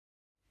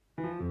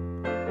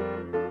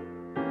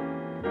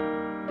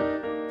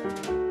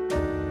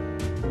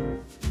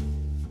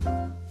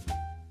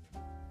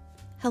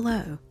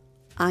Hello,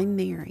 I'm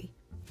Mary,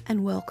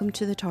 and welcome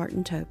to the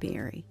Tartan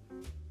Topiary.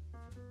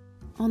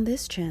 On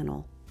this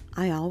channel,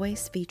 I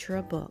always feature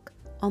a book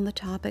on the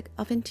topic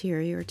of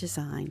interior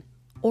design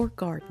or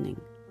gardening,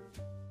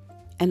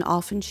 and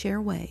often share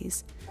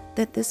ways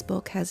that this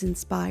book has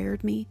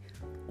inspired me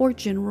or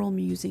general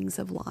musings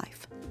of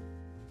life.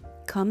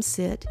 Come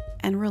sit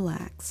and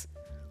relax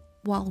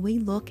while we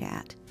look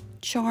at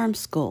Charm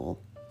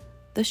School,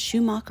 the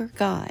Schumacher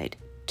Guide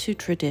to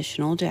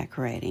Traditional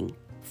Decorating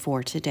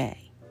for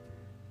Today,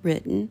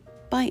 written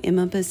by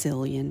Emma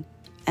Bazilian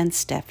and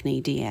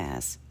Stephanie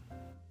Diaz.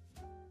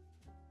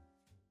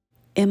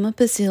 Emma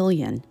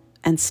Bazilian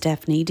and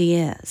Stephanie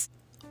Diaz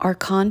are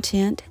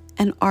content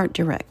and art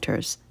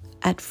directors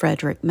at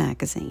Frederick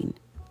Magazine.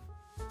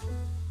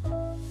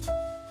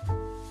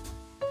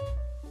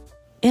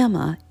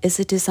 Emma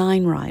is a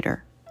design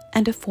writer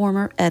and a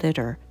former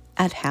editor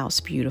at House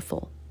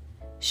Beautiful.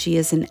 She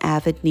is an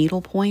avid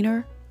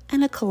needlepointer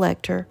and a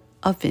collector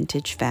of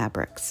vintage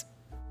fabrics.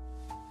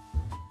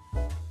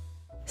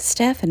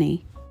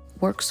 Stephanie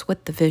works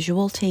with the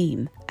visual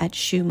team at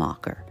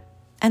Schumacher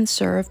and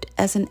served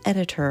as an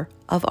editor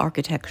of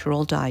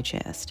Architectural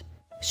Digest.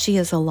 She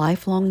is a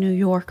lifelong New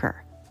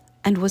Yorker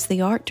and was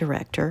the art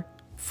director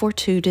for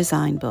two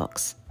design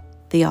books,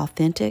 The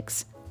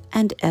Authentics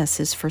and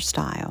S's for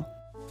Style.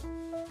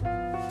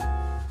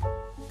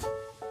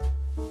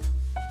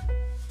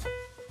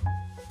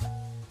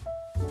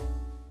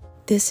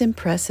 This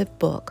impressive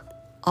book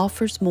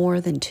offers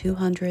more than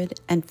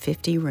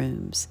 250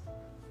 rooms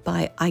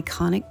by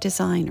iconic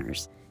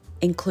designers,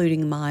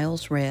 including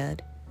Miles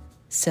Redd,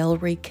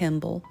 Celerie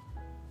Kemble,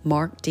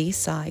 Mark D.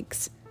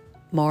 Sikes,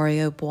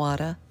 Mario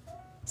Buatta,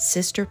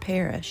 Sister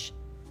Parish,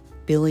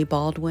 Billy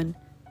Baldwin,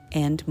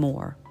 and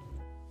more.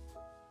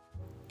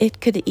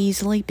 It could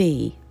easily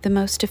be the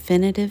most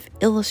definitive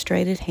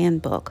illustrated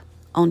handbook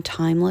on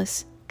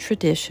timeless,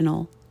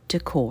 traditional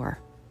decor.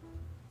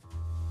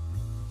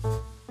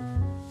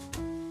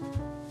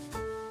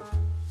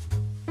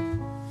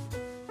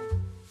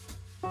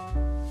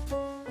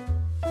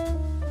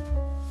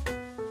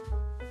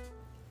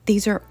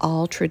 These are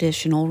all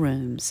traditional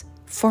rooms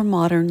for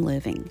modern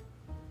living,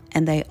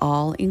 and they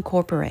all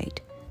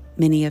incorporate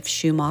many of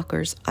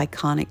Schumacher's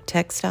iconic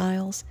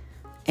textiles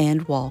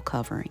and wall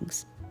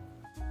coverings.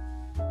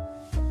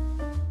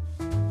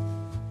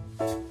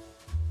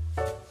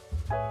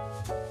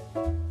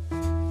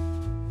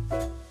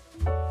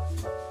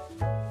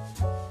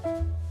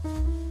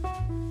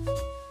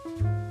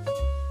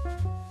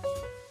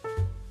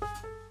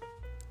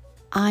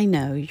 I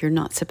know you're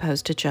not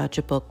supposed to judge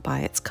a book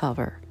by its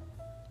cover,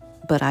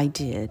 but I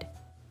did,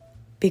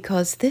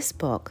 because this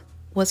book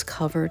was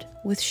covered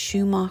with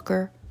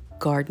Schumacher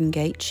Garden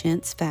Gate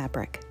Chintz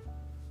fabric.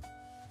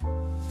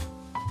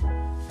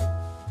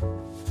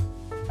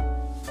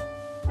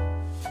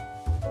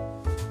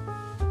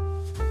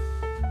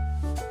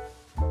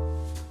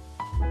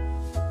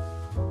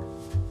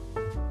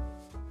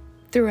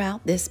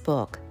 Throughout this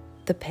book,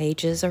 the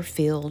pages are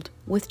filled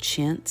with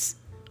chintz,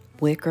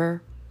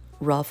 wicker,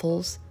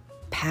 ruffles,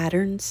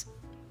 patterns,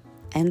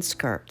 and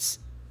skirts.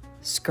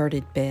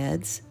 Skirted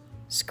beds,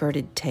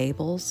 skirted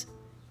tables,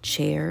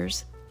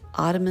 chairs,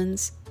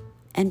 ottomans,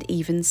 and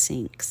even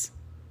sinks.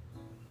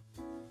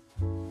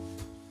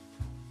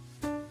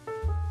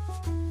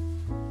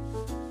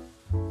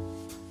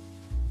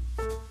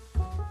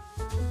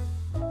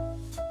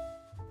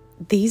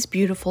 These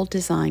beautiful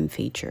design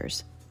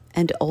features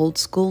and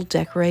old-school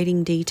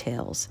decorating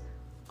details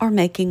are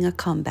making a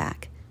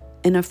comeback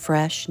in a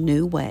fresh,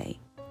 new way,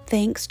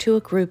 thanks to a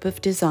group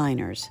of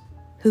designers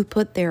who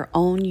put their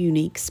own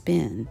unique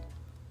spin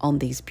on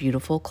these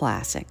beautiful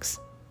classics.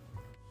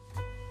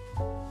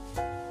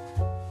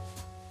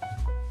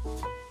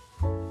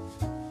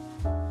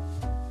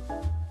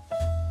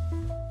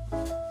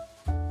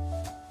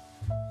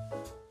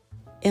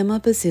 Emma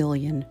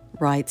Bazilian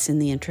writes in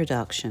the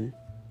introduction,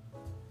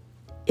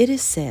 "It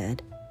is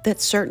said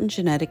that certain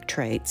genetic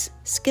traits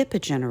skip a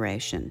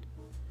generation,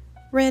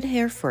 red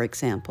hair for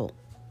example,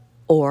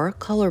 or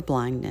color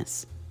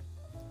blindness,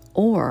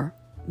 or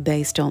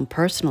based on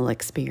personal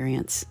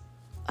experience,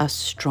 a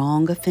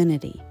strong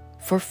affinity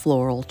for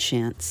floral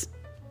chintz."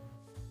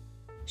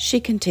 She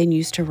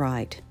continues to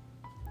write,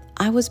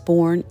 "I was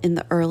born in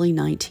the early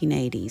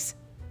 1980s.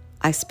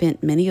 I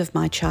spent many of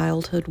my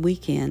childhood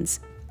weekends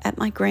at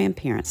my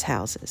grandparents'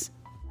 houses,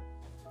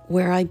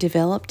 where I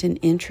developed an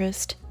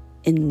interest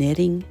in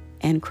knitting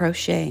and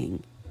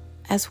crocheting,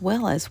 as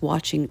well as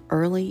watching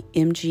early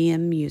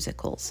MGM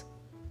musicals.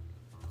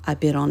 I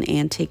bid on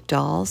antique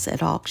dolls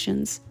at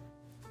auctions,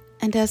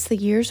 and as the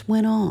years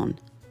went on,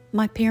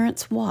 my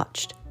parents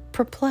watched,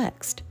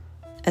 perplexed,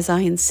 as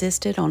I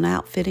insisted on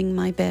outfitting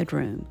my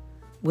bedroom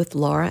with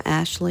Laura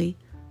Ashley,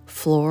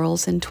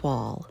 florals, and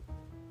toile.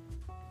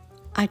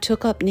 I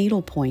took up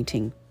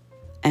needlepointing,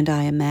 and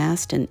I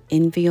amassed an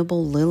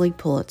enviable Lily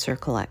Pulitzer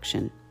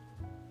collection.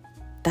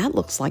 That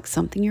looks like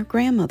something your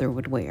grandmother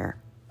would wear,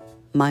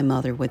 my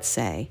mother would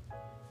say,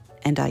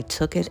 and I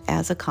took it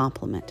as a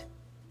compliment."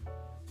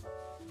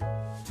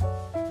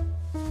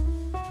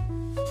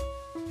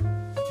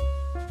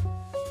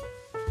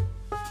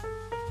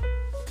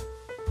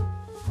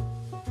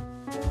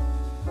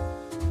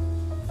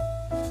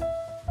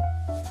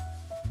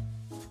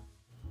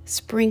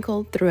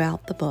 Sprinkled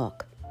throughout the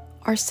book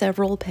are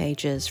several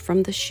pages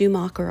from the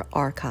Schumacher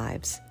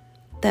archives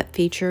that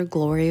feature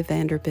Gloria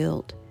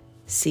Vanderbilt,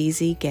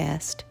 C.Z.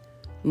 Guest,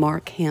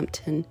 Mark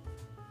Hampton,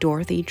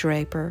 Dorothy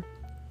Draper,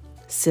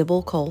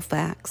 Sybil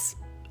Colfax,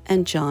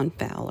 and John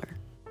Fowler.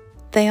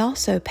 They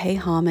also pay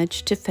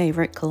homage to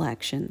favorite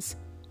collections,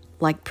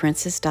 like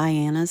Princess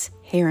Diana's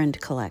Herond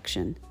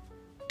collection,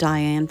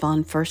 Diane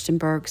von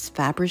Furstenberg's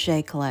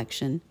Fabergé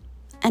collection,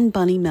 and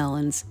Bunny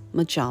Mellon's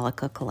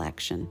Majolica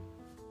collection.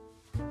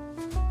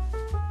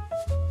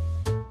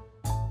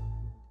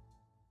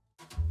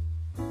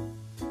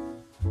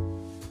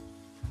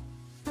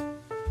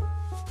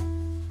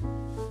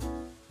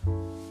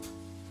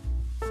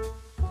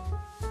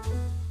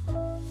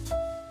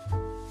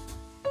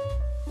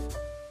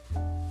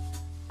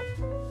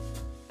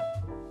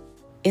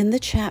 In the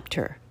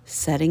chapter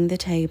Setting the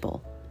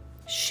Table,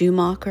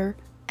 Schumacher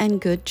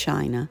and good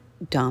china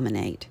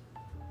dominate,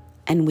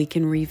 and we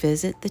can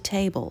revisit the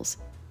tables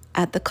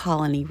at the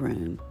Colony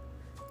Room,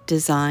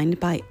 designed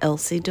by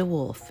Elsie de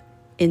Wolfe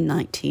in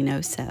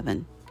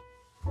 1907.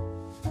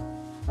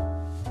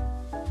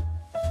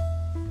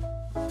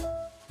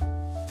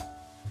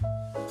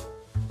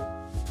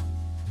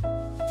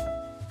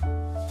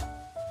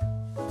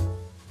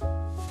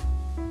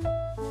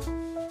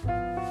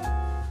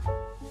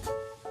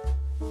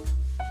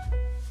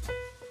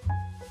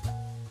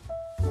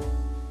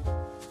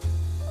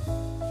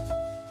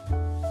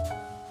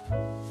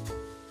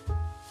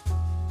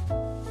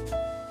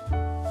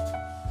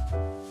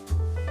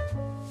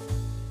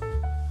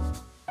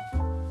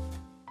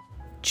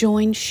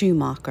 Join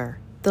Schumacher,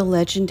 the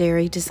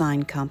legendary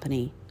design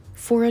company,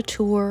 for a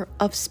tour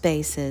of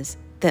spaces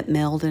that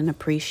meld an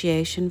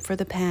appreciation for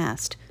the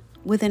past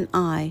with an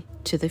eye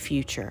to the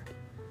future.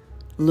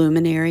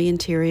 Luminary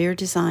interior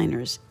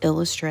designers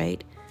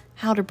illustrate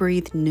how to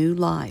breathe new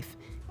life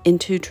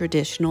into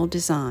traditional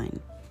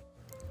design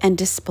and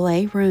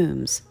display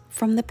rooms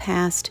from the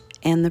past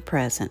and the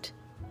present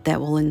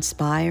that will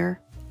inspire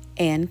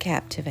and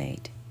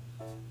captivate.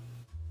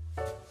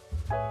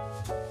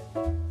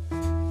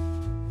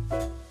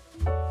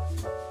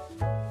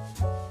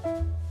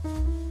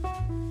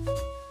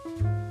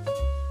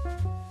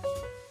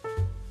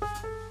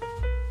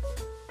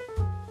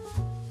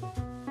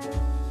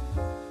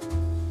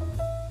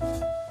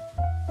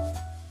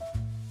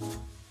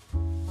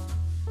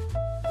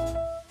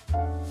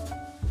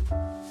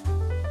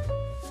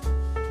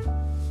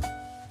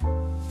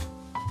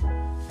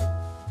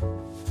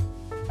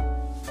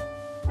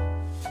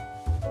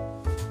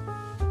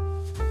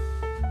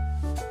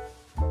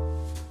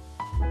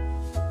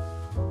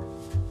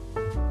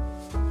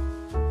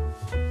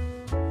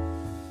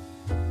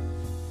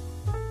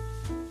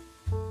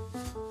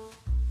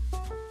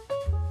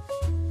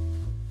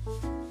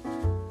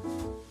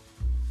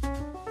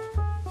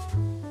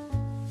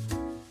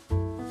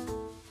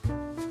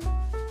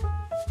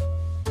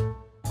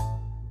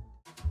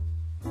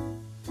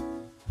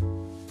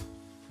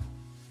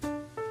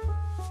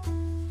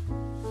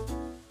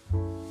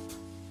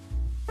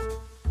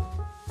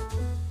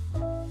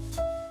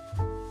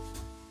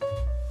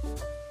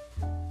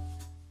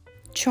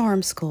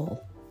 Charm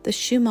School, the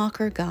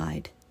Schumacher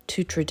Guide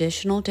to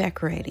Traditional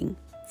Decorating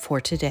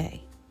for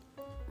Today.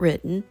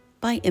 Written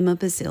by Emma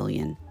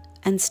Bazilian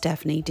and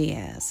Stephanie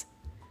Diaz.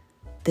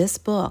 This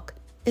book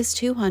is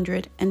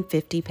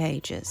 250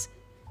 pages.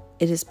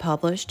 It is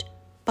published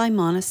by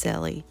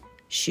Monticelli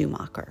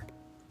Schumacher,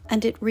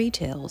 and it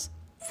retails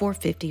for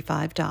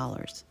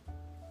 $55.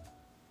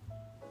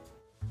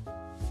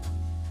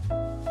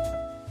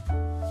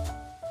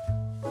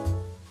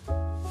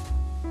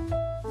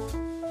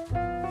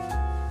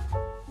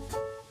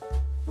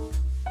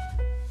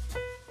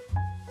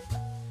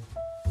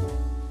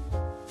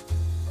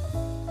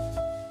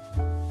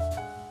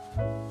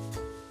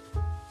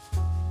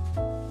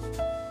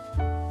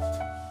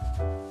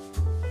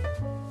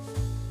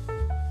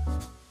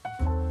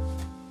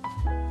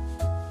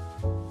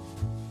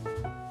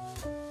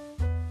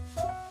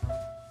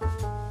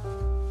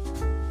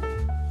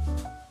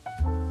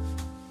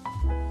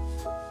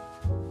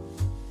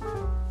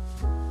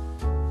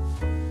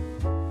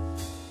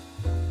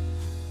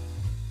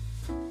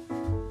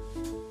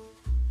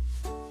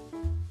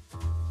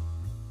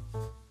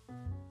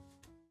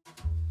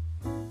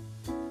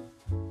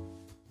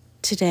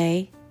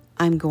 Today,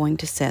 I'm going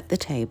to set the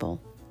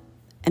table,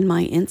 and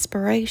my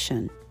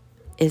inspiration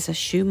is a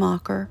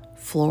Schumacher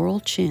floral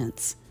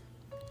chintz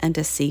and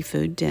a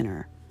seafood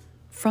dinner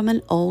from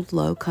an old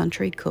Low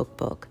Country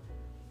cookbook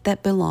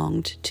that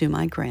belonged to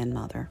my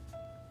grandmother.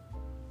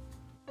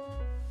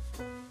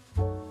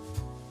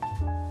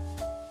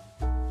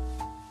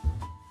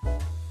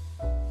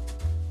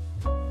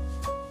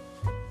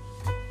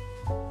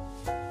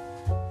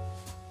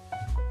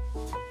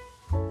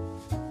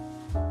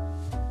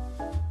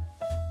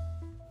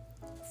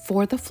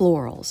 For the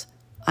florals,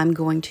 I'm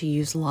going to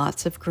use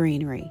lots of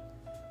greenery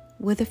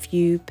with a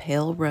few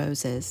pale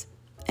roses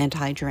and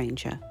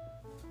hydrangea.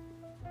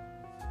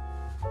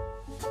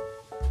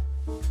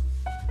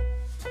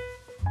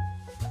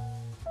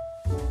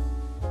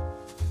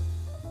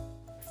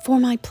 For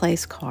my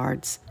place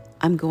cards,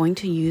 I'm going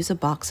to use a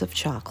box of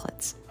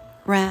chocolates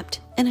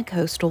wrapped in a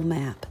coastal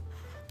map.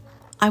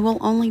 I will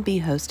only be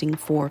hosting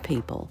 4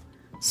 people,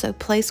 so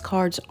place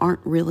cards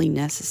aren't really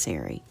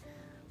necessary,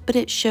 but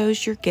it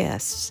shows your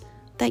guests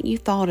that you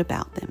thought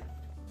about them.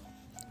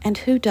 And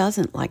who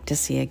doesn't like to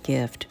see a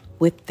gift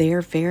with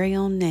their very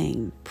own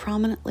name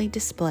prominently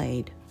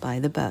displayed by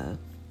the bow?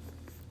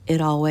 It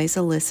always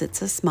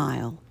elicits a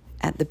smile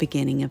at the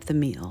beginning of the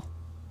meal.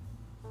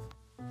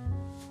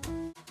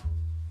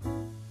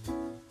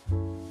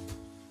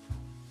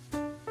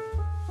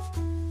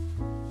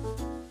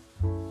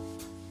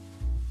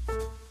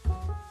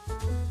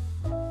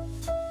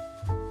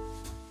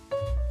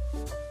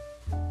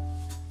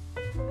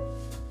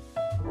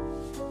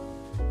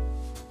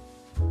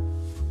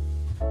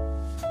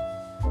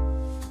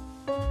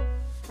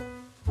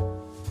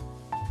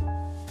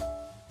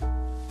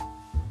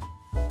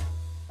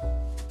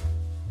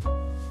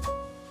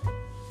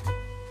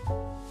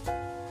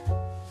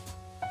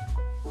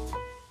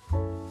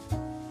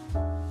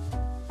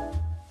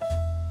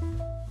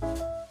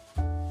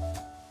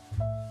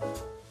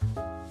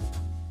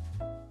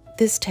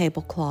 This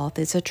tablecloth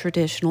is a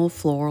traditional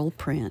floral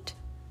print,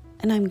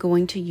 and I'm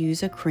going to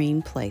use a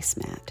cream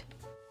placemat.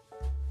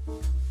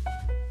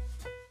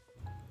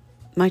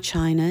 My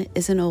china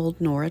is an old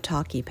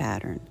Noritake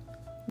pattern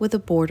with a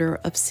border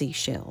of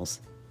seashells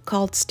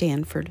called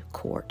Stanford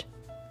Court.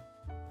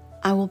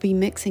 I will be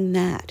mixing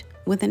that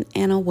with an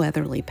Anna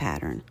Weatherly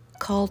pattern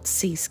called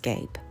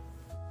Seascape.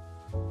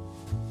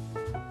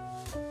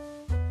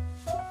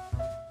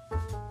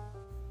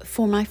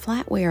 For my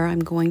flatware, I'm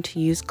going to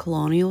use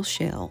Colonial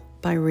Shell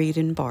by Reed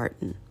and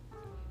Barton.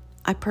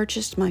 I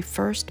purchased my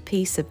first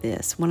piece of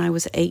this when I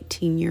was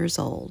 18 years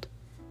old.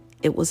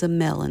 It was a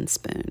melon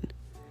spoon.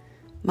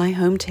 My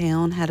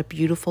hometown had a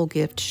beautiful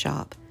gift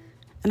shop,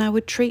 and I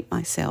would treat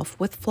myself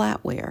with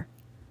flatware.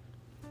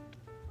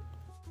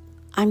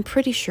 I'm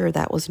pretty sure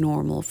that was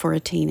normal for a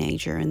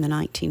teenager in the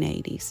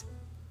 1980s.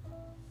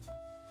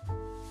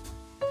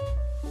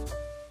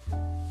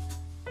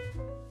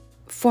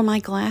 For my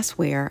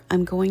glassware,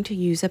 I'm going to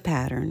use a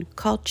pattern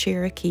called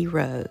Cherokee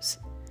Rose.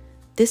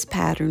 This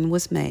pattern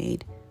was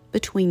made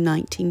between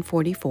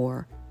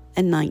 1944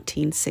 and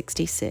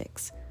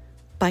 1966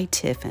 by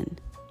Tiffin.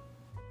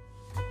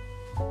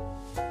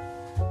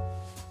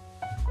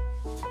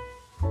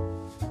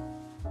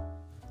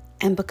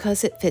 And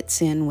because it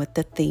fits in with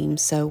the theme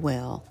so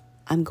well,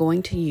 I'm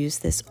going to use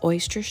this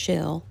oyster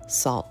shell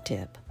salt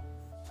dip.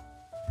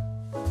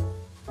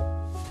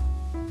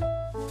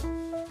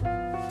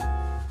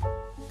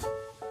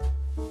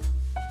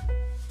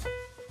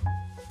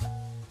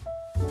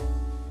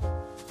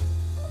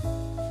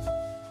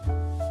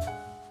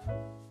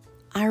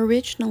 I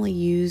originally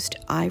used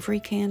ivory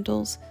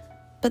candles,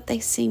 but they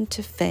seem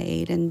to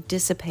fade and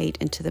dissipate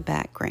into the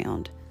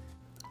background.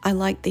 I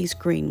like these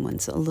green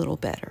ones a little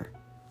better.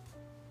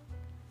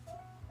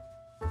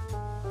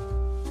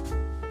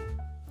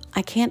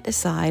 I can't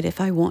decide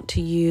if I want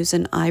to use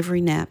an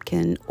ivory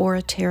napkin or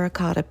a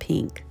terracotta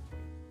pink,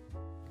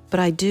 but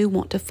I do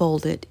want to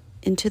fold it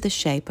into the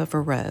shape of a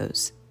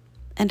rose,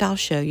 and I'll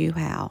show you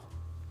how.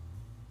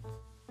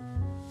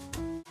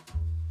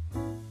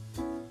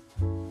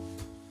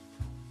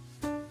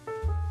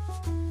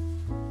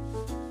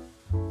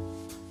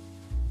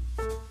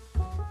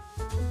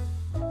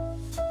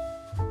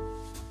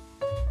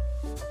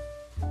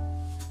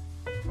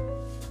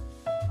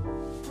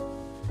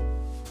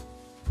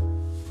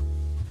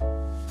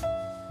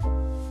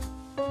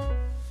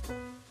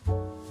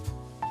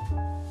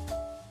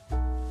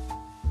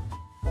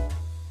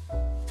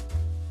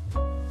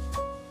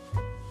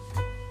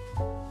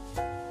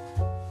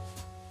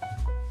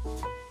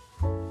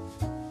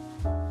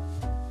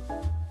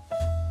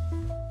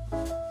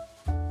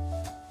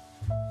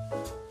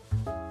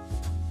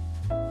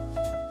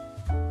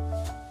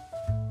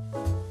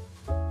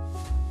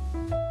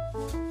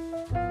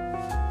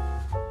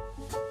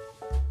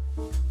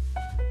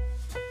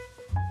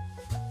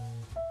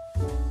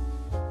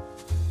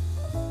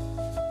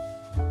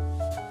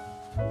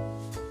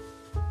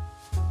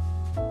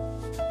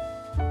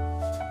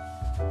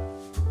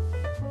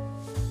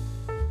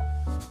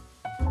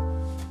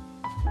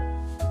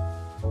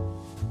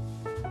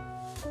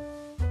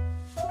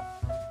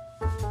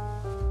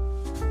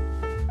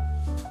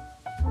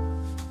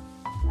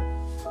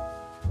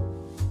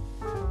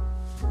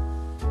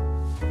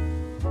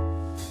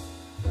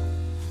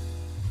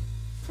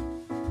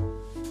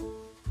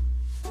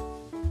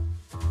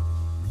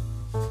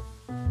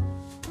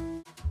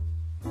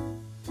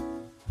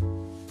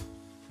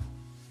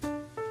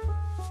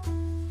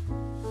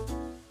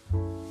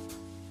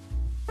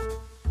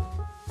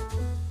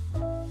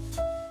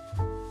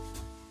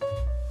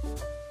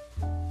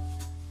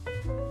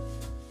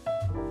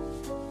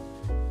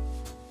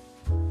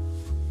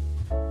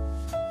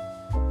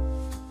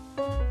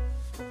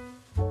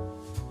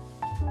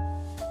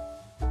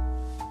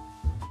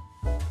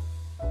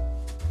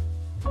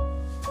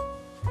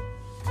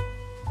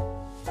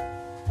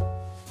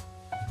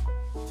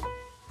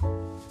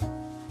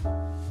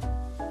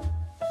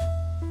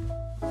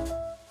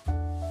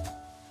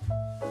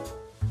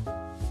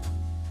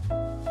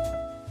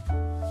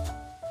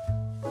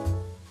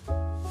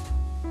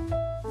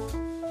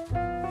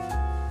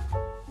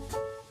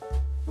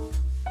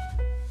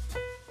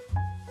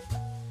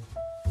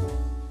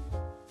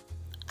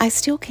 I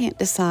still can't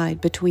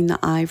decide between the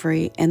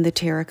ivory and the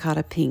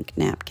terracotta pink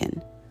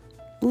napkin.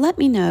 Let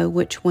me know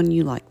which one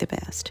you like the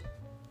best.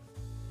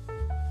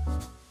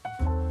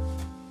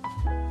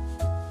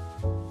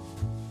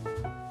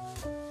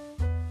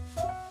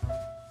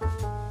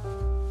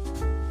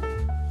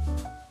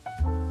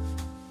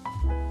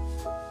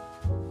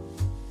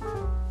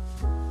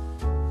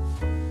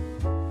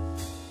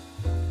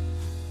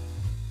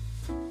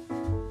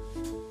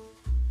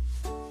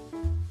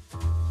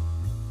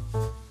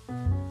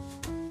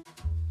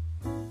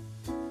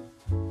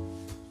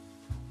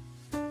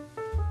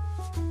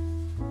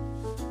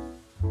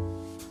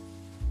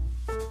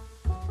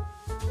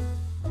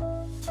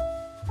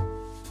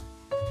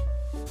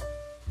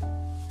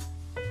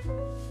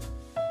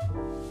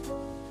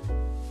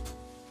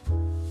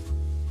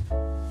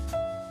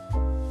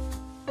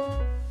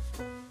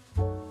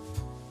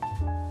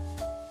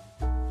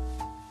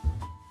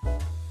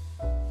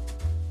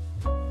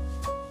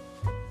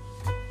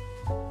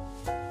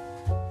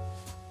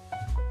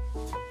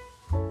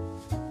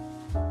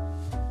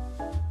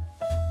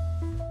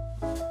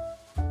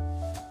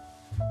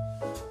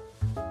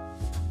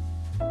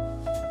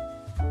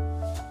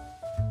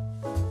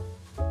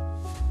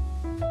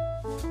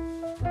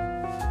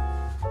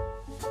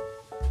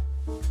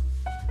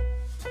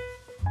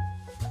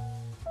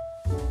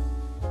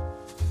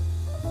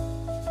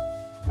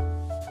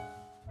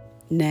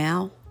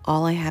 Now,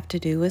 all I have to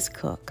do is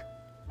cook.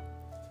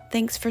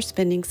 Thanks for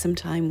spending some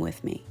time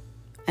with me,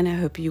 and I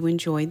hope you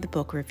enjoyed the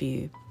book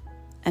review,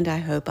 and I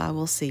hope I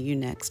will see you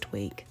next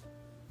week.